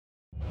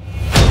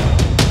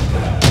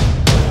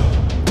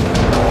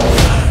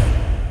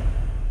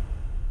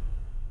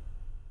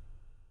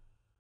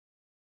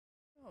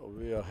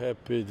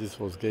happy. This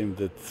was a game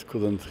that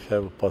couldn't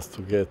help us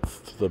to get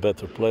to the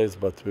better place,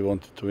 but we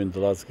wanted to win the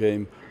last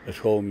game at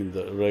home in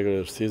the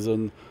regular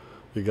season.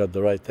 We got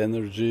the right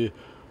energy.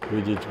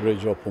 We did a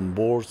great job on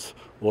boards.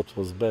 What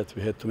was bad,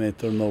 we had too many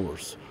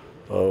turnovers.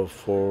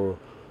 Once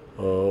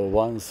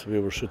we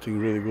were shooting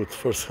really good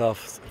first half.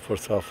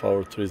 First half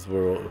our threes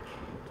were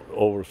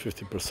over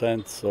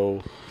 50%,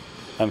 so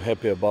I'm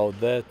happy about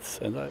that.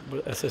 And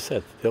as I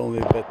said, the only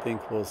bad thing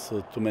was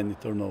too many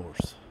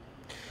turnovers.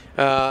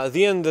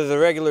 The end of the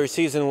regular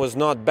season was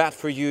not bad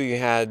for you. You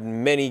had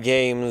many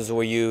games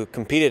where you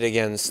competed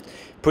against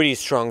pretty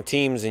strong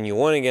teams and you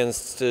won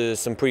against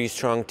some pretty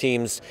strong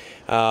teams.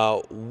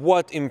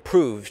 What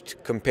improved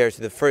compared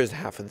to the first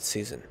half of the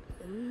season?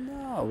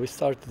 No, we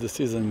started the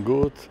season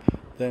good.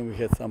 Then we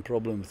had some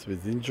problems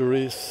with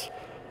injuries.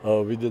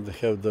 We didn't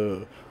have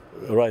the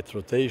right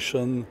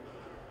rotation.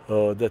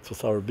 That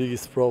was our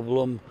biggest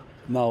problem.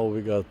 Now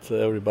we got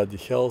everybody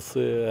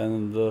healthy,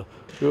 and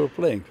we were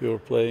playing. We were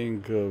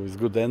playing with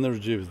good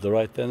energy, with the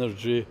right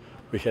energy.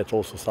 We had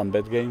also some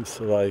bad games,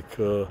 like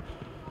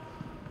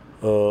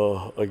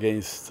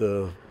against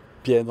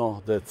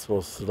Pieno. That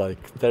was like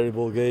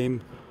terrible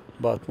game,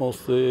 but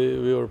mostly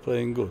we were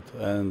playing good,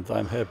 and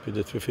I'm happy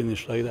that we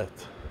finished like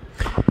that.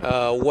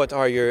 What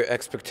are your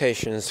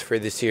expectations for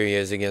the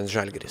series against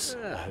Žalgiris?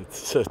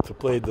 It's to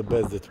play the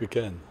best that we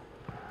can.